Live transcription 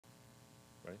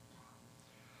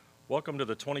Welcome to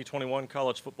the 2021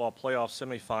 College Football Playoff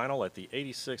Semifinal at the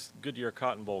 86th Goodyear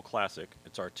Cotton Bowl Classic.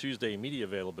 It's our Tuesday media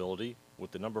availability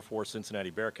with the number 4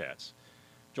 Cincinnati Bearcats.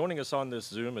 Joining us on this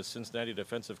Zoom is Cincinnati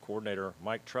defensive coordinator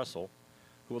Mike Tressel,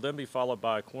 who will then be followed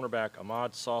by cornerback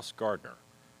Ahmad Sauce Gardner.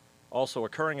 Also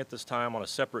occurring at this time on a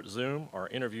separate Zoom are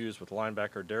interviews with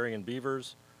linebacker Darian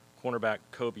Beavers, cornerback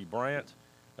Kobe Bryant,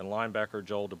 and linebacker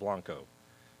Joel DeBlanco.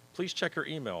 Please check your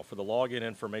email for the login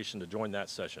information to join that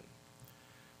session.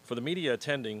 For the media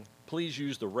attending, please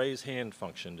use the raise hand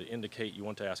function to indicate you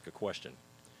want to ask a question.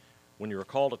 When you are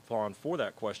called upon for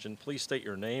that question, please state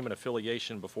your name and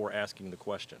affiliation before asking the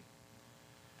question.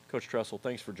 Coach Tressel,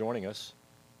 thanks for joining us.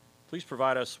 Please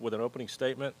provide us with an opening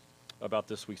statement about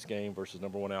this week's game versus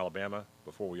number 1 Alabama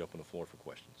before we open the floor for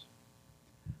questions.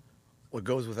 Well, it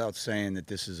goes without saying that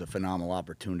this is a phenomenal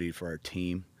opportunity for our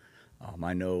team.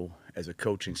 I know as a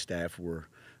coaching staff we're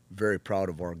very proud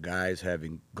of our guys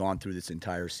having gone through this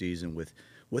entire season with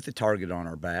the target on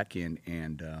our back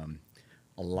and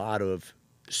a lot of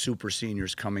super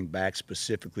seniors coming back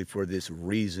specifically for this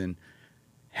reason,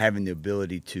 having the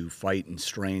ability to fight and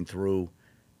strain through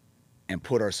and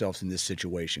put ourselves in this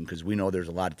situation, because we know there's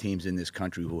a lot of teams in this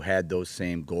country who had those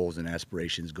same goals and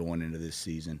aspirations going into this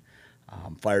season.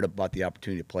 I'm fired up about the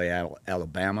opportunity to play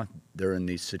Alabama. They're in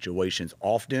these situations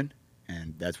often,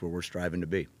 and that's where we're striving to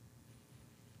be.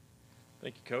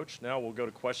 Thank you, Coach. Now we'll go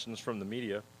to questions from the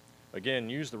media. Again,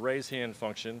 use the raise hand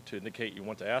function to indicate you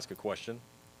want to ask a question.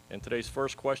 And today's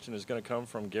first question is going to come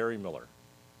from Gary Miller.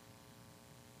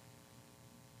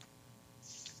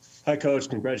 Hi,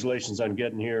 Coach. Congratulations on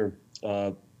getting here.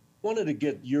 Wanted to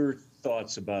get your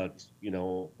thoughts about,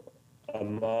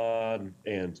 Ahmad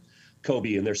and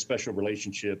Kobe and their special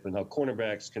relationship and how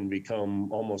cornerbacks can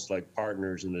become almost like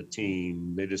partners in a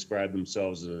team. They describe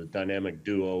themselves as a dynamic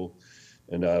duo.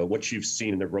 And what you've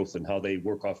seen in their growth and how they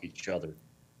work off each other.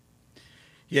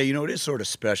 Yeah, it is sort of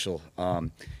special,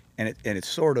 and it's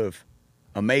sort of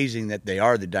amazing that they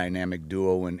are the dynamic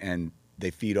duo and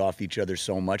they feed off each other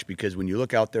so much, because when you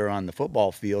look out there on the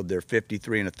football field, they're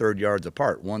 53 1/3 yards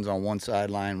apart. One's on one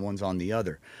sideline, one's on the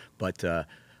other. But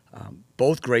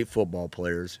both great football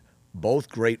players, both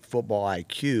great football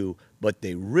IQ, but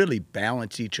they really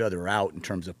balance each other out in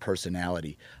terms of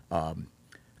personality.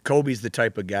 Kobe's the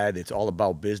type of guy that's all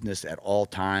about business at all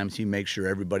times. He makes sure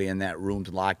everybody in that room's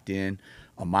locked in.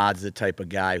 Ahmad's the type of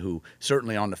guy who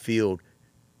certainly on the field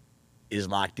is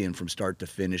locked in from start to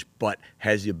finish, but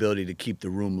has the ability to keep the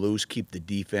room loose, keep the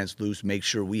defense loose, make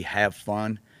sure we have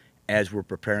fun as we're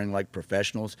preparing like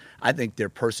professionals. I think their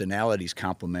personalities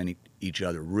complementing each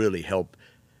other really help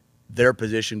their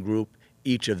position group,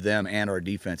 each of them, and our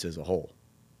defense as a whole.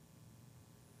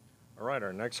 All right,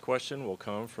 our next question will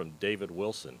come from David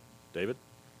Wilson. David?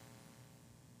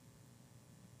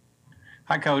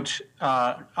 Hi, Coach.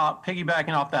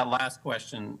 Piggybacking off that last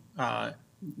question,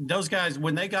 those guys,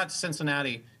 when they got to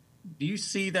Cincinnati, do you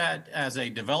see that as a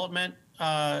development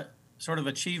sort of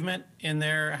achievement in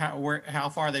there, how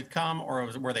far they've come,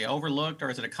 or were they overlooked,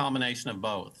 or is it a combination of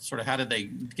both? Sort of how did they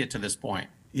get to this point?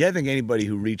 Yeah, I think anybody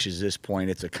who reaches this point,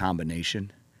 it's a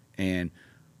combination. And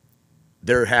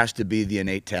there has to be the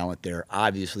innate talent there.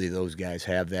 Obviously, those guys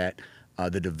have that.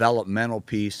 The developmental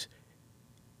piece,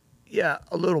 yeah,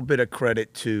 a little bit of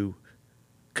credit to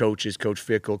coaches, Coach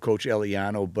Fickle, Coach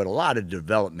Eliano, but a lot of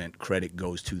development credit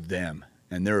goes to them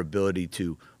and their ability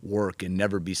to work and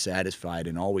never be satisfied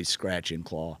and always scratch and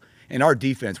claw. And our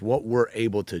defense, what we're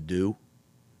able to do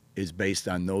is based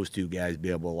on those two guys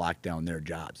being able to lock down their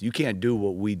jobs. You can't do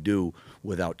what we do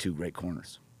without two great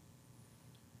corners.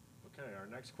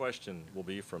 Next question will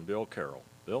be from Bill Carroll.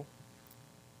 Bill?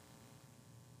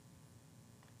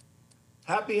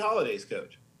 Happy holidays,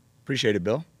 Coach. Appreciate it,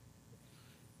 Bill.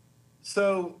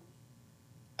 So,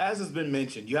 as has been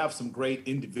mentioned, you have some great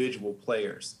individual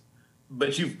players,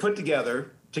 but you've put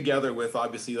together with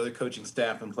obviously other coaching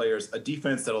staff and players, a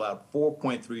defense that allowed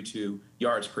 4.32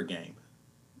 yards per game.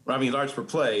 Yards per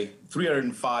play,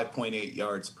 305.8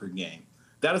 yards per game.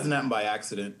 That doesn't happen by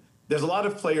accident. There's a lot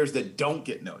of players that don't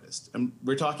get noticed. And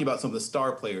we're talking about some of the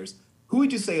star players. Who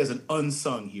would you say is an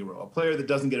unsung hero, a player that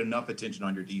doesn't get enough attention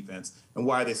on your defense, and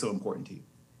why are they so important to you?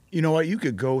 You know what? You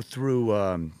could go through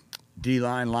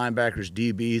D-line, linebackers,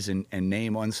 DBs, and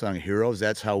name unsung heroes.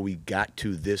 That's how we got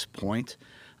to this point.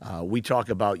 We talk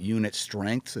about unit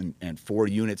strengths and 4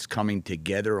 units coming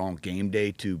together on game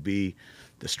day to be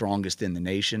the strongest in the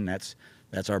nation. That's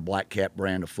our Black Cat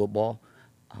brand of football.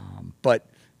 But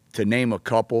to name a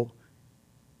couple,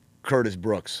 Curtis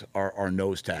Brooks, our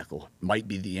nose tackle, might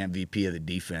be the MVP of the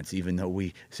defense, even though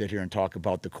we sit here and talk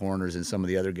about the corners and some of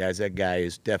the other guys. That guy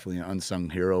is definitely an unsung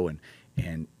hero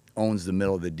and owns the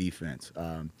middle of the defense.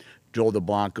 Joel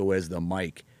DeBlanco as the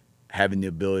Mike, having the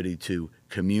ability to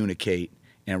communicate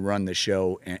and run the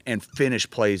show and finish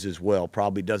plays as well.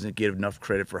 Probably doesn't get enough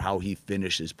credit for how he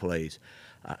finishes plays.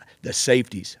 The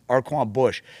safeties, Arquan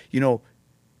Bush,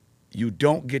 you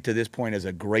don't get to this point as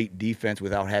a great defense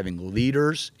without having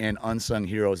leaders and unsung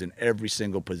heroes in every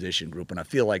single position group, and I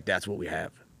feel like that's what we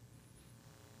have.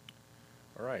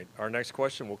 All right. Our next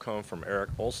question will come from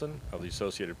Eric Olson of the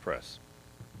Associated Press.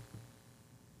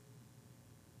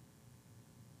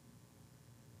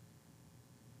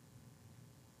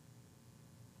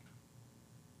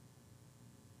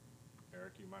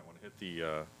 Eric, you might want to hit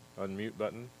the unmute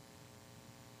button.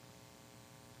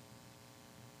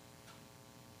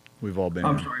 We've all been.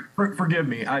 I'm sorry. Forgive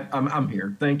me. I'm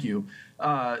here. Thank you.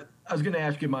 I was going to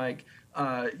ask you, Mike.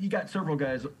 You got several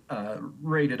guys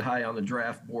rated high on the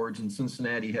draft boards, and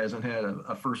Cincinnati hasn't had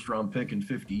a first-round pick in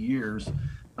 50 years.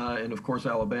 And of course,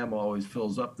 Alabama always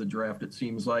fills up the draft, it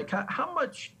seems like. How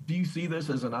much do you see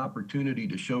this as an opportunity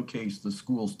to showcase the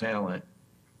school's talent?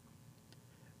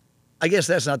 I guess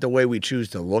that's not the way we choose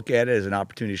to look at it, as an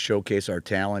opportunity to showcase our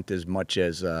talent as much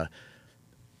as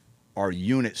our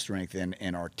unit strength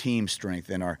and our team strength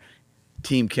and our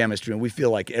team chemistry. And we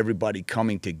feel like everybody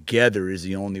coming together is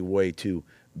the only way to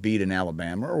beat an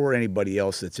Alabama or anybody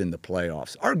else that's in the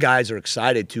playoffs. Our guys are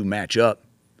excited to match up.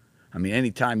 I mean,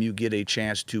 anytime you get a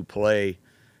chance to play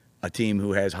a team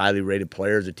who has highly rated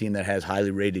players, a team that has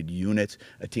highly rated units,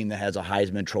 a team that has a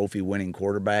Heisman Trophy winning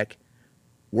quarterback,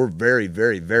 we're very,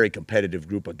 very, very competitive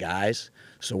group of guys.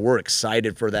 So we're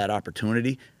excited for that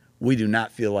opportunity. We do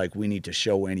not feel like we need to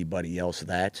show anybody else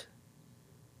that.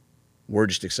 We're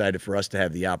just excited for us to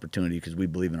have the opportunity because we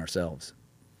believe in ourselves.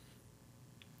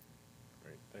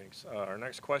 Great, thanks. Our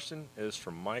next question is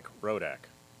from Mike Rodak.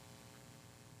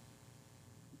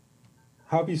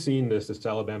 How have you seen this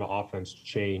Alabama offense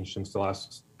change since the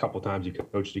last couple of times you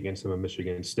coached against them at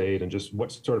Michigan State? And just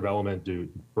what sort of element do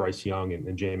Bryce Young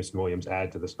and Jamison Williams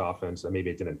add to this offense that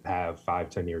maybe it didn't have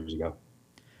 5-10 years ago?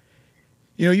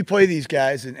 You play these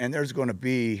guys, and there's going to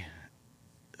be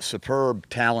superb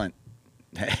talent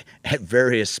at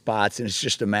various spots, and it's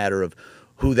just a matter of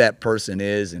who that person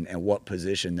is and what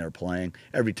position they're playing.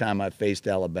 Every time I've faced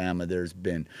Alabama, there's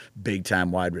been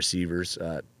big-time wide receivers.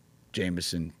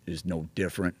 Jamison is no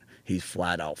different. He's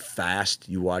flat-out fast.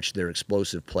 You watch their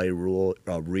explosive play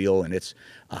reel, and it's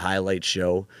a highlight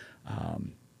show.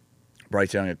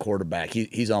 Bryce Young at quarterback,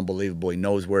 he's unbelievable. He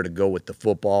knows where to go with the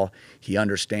football. He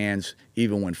understands,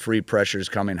 even when free pressure is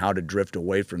coming, how to drift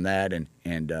away from that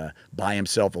and buy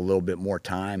himself a little bit more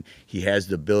time. He has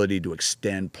the ability to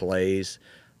extend plays.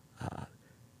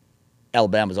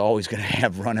 Alabama's always going to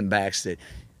have running backs that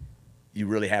you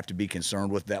really have to be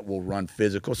concerned with that will run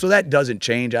physical. So that doesn't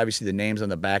change. Obviously, the names on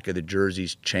the back of the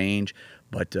jerseys change,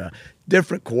 but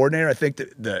different coordinator. I think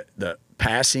the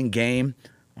passing game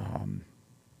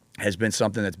has been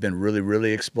something that's been really,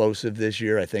 really explosive this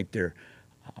year. I think their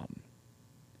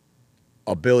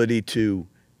ability to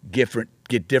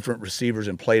get different receivers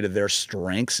and play to their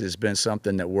strengths has been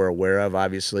something that we're aware of.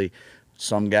 Obviously,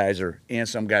 some guys are in,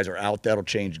 some guys are out. That'll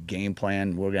change game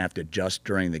plan. We're going to have to adjust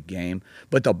during the game.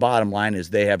 But the bottom line is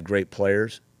they have great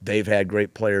players. They've had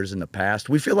great players in the past.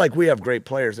 We feel like we have great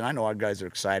players, and I know our guys are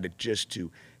excited just to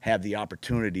have the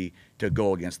opportunity to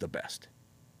go against the best.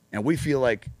 And we feel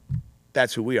like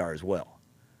that's who we are as well.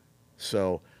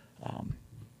 So,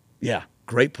 yeah,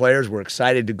 great players. We're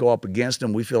excited to go up against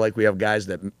them. We feel like we have guys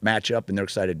that match up, and they're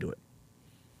excited to do it.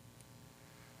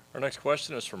 Our next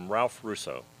question is from Ralph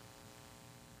Russo.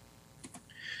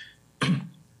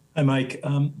 Hi, Mike. I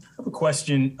have a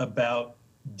question about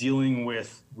dealing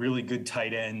with really good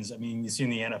tight ends. I mean, you see in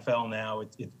the NFL now,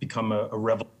 it's become a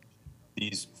revolution.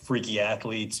 These freaky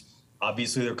athletes,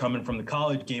 obviously they're coming from the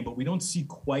college game, but we don't see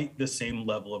quite the same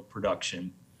level of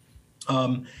production.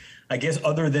 I guess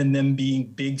other than them being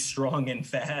big, strong, and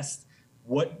fast,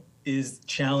 what is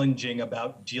challenging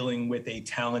about dealing with a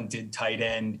talented tight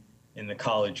end in the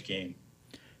college game?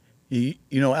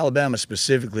 Alabama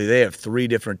specifically, they have 3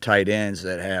 different tight ends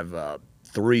that have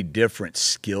 3 different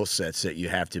skill sets that you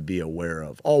have to be aware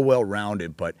of. All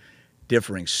well-rounded, but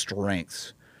differing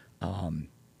strengths.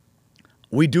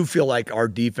 We do feel like our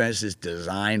defense is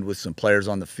designed with some players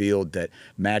on the field that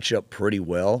match up pretty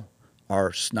well.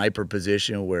 Our sniper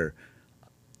position, where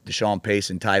Deshaun Pace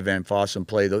and Ty Van Fossen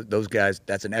play, those guys,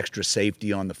 that's an extra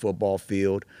safety on the football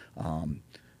field.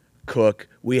 Cook,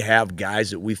 we have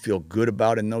guys that we feel good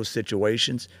about in those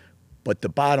situations. But the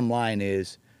bottom line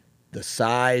is the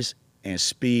size and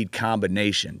speed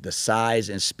combination, the size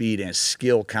and speed and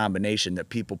skill combination that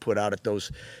people put out at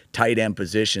those tight end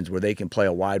positions where they can play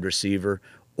a wide receiver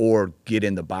or get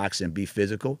in the box and be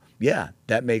physical, yeah,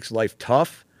 that makes life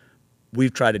tough.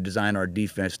 We've tried to design our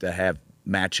defense to have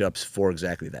matchups for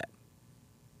exactly that.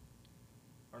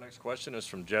 Our next question is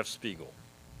from Jeff Spiegel.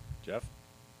 Jeff?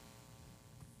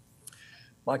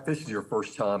 Mike, this is your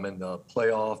first time in the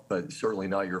playoff, but certainly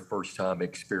not your first time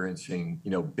experiencing,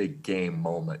 big game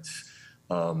moments.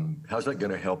 How's that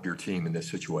going to help your team in this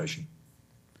situation?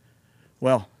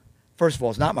 Well, first of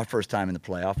all, it's not my first time in the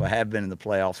playoff. I have been in the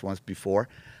playoffs once before,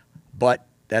 but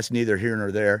that's neither here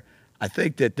nor there. I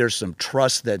think that there's some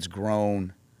trust that's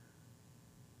grown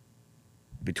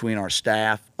between our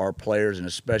staff, our players, and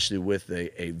especially with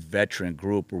a veteran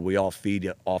group where we all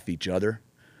feed off each other.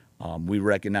 We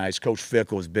recognize Coach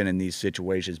Fickle has been in these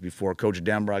situations before. Coach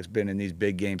Denbrock's been in these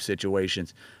big game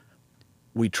situations.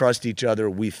 We trust each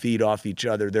other. We feed off each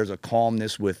other. There's a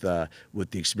calmness with the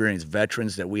experienced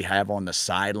veterans that we have on the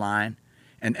sideline.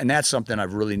 And that's something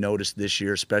I've really noticed this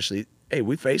year, especially, hey,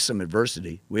 we faced some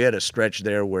adversity. We had a stretch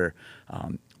there where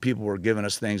people were giving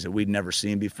us things that we'd never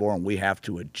seen before, and we have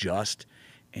to adjust.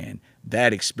 And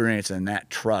that experience and that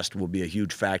trust will be a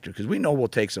huge factor because we know we'll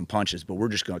take some punches, but we're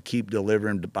just going to keep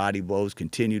delivering the body blows,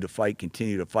 continue to fight,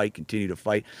 continue to fight, continue to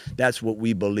fight. That's what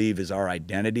we believe is our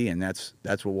identity, and that's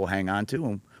what we'll hang on to,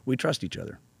 and we trust each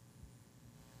other.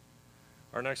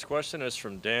 Our next question is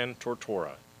from Dan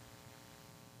Tortora.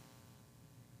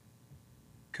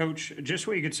 Coach, just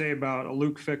what you could say about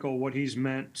Luke Fickell, what he's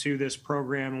meant to this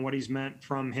program and what he's meant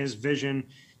from his vision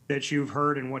that you've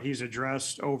heard and what he's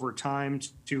addressed over time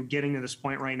to getting to this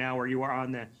point right now where you are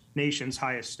on the nation's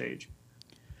highest stage.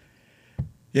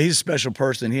 Yeah, he's a special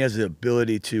person. He has the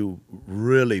ability to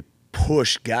really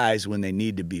push guys when they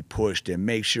need to be pushed and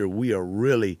make sure we are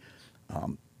really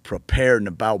prepared and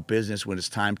about business when it's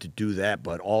time to do that,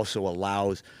 but also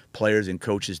allows players and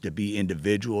coaches to be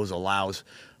individuals, allows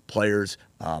players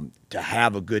to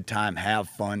have a good time, have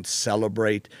fun,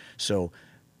 celebrate. So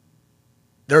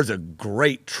there's a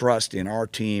great trust in our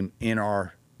team, in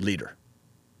our leader,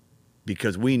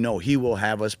 because we know he will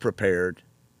have us prepared.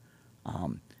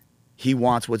 He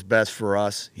wants what's best for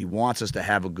us. He wants us to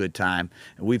have a good time.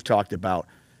 And we've talked about,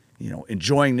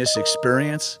 enjoying this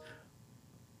experience,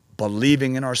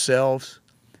 believing in ourselves,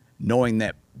 knowing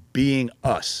that being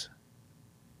us,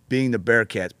 being the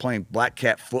Bearcats, playing Black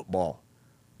Cat football,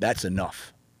 that's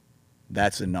enough.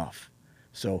 That's enough.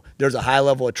 So there's a high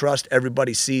level of trust.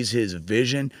 Everybody sees his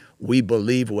vision. We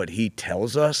believe what he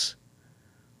tells us.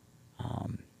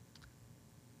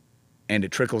 And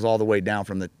it trickles all the way down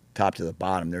from the top to the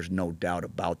bottom. There's no doubt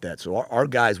about that. So our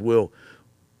guys will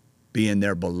be in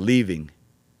there believing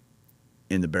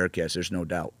in the Bearcats. There's no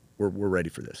doubt. We're ready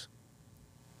for this.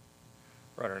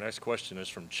 Right, our next question is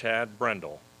from Chad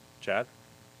Brendel. Chad?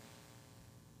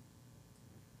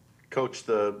 Coach,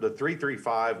 the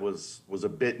 3-3-5 was a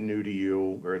bit new to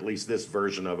you, or at least this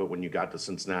version of it when you got to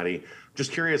Cincinnati.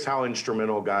 Just curious how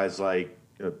instrumental guys like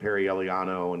Perry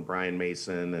Eliano and Brian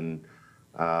Mason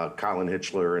and Colin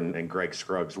Hitchler and Greg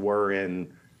Scruggs were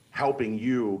in helping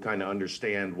you kind of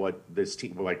understand what this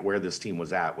team, like where this team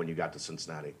was at when you got to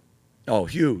Cincinnati. Oh,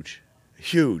 huge.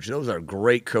 Huge. Those are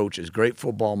great coaches, great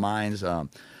football minds.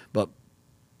 But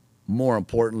more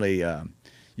importantly,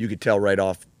 you could tell right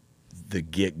off the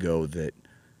get-go that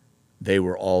they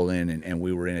were all in and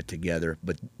we were in it together.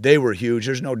 But they were huge.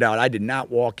 There's no doubt. I did not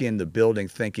walk in the building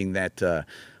thinking that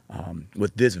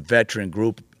with this veteran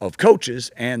group of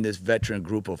coaches and this veteran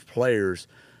group of players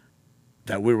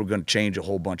that we were going to change a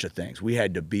whole bunch of things. We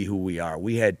had to be who we are.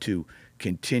 We had to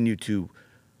continue to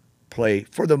play,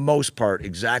 for the most part,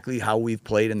 exactly how we've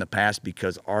played in the past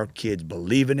because our kids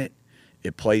believe in it.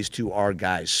 It plays to our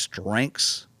guys'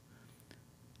 strengths.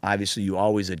 Obviously, you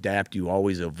always adapt. You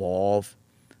always evolve.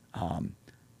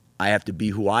 I have to be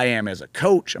who I am as a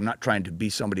coach. I'm not trying to be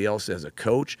somebody else as a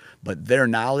coach, but their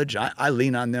knowledge, I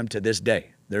lean on them to this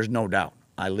day. There's no doubt.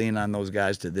 I lean on those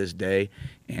guys to this day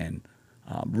and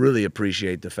really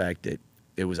appreciate the fact that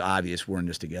it was obvious we're in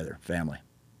this together, family.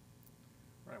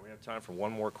 All right, we have time for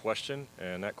one more question,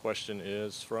 and that question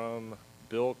is from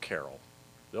Bill Carroll.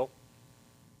 Bill?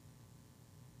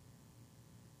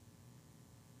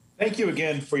 Thank you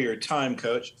again for your time,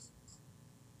 Coach.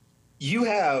 You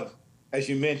have, as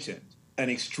you mentioned, an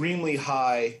extremely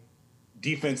high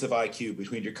defensive IQ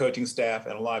between your coaching staff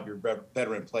and a lot of your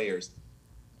veteran players.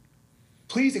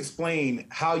 Please explain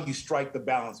how you strike the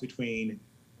balance between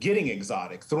getting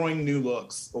exotic, throwing new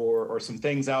looks or some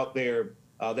things out there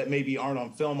that maybe aren't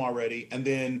on film already, and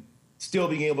then still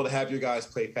being able to have your guys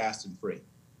play fast and free.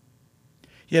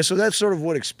 Yeah, so that's sort of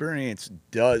what experience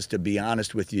does, to be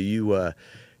honest with you. You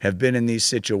have been in these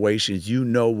situations. You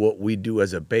know what we do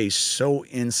as a base so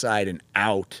inside and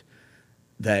out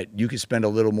that you can spend a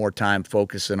little more time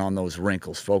focusing on those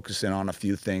wrinkles, focusing on a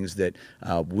few things that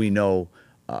we know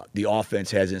the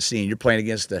offense hasn't seen. You're playing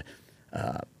against a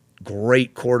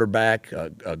great quarterback,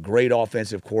 a great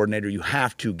offensive coordinator. You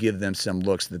have to give them some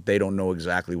looks that they don't know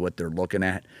exactly what they're looking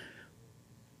at.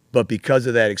 But because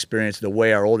of that experience, the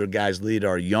way our older guys lead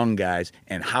our young guys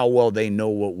and how well they know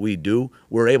what we do,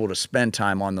 we're able to spend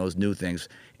time on those new things.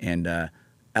 And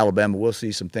Alabama will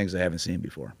see some things they haven't seen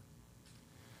before.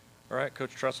 All right,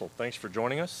 Coach Tressel, thanks for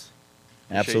joining us.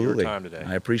 Absolutely. Your time today.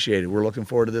 I appreciate it. We're looking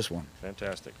forward to this one.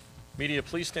 Fantastic. Media,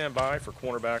 please stand by for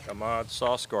cornerback Ahmad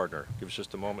Sauce Gardner. Give us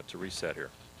just a moment to reset here.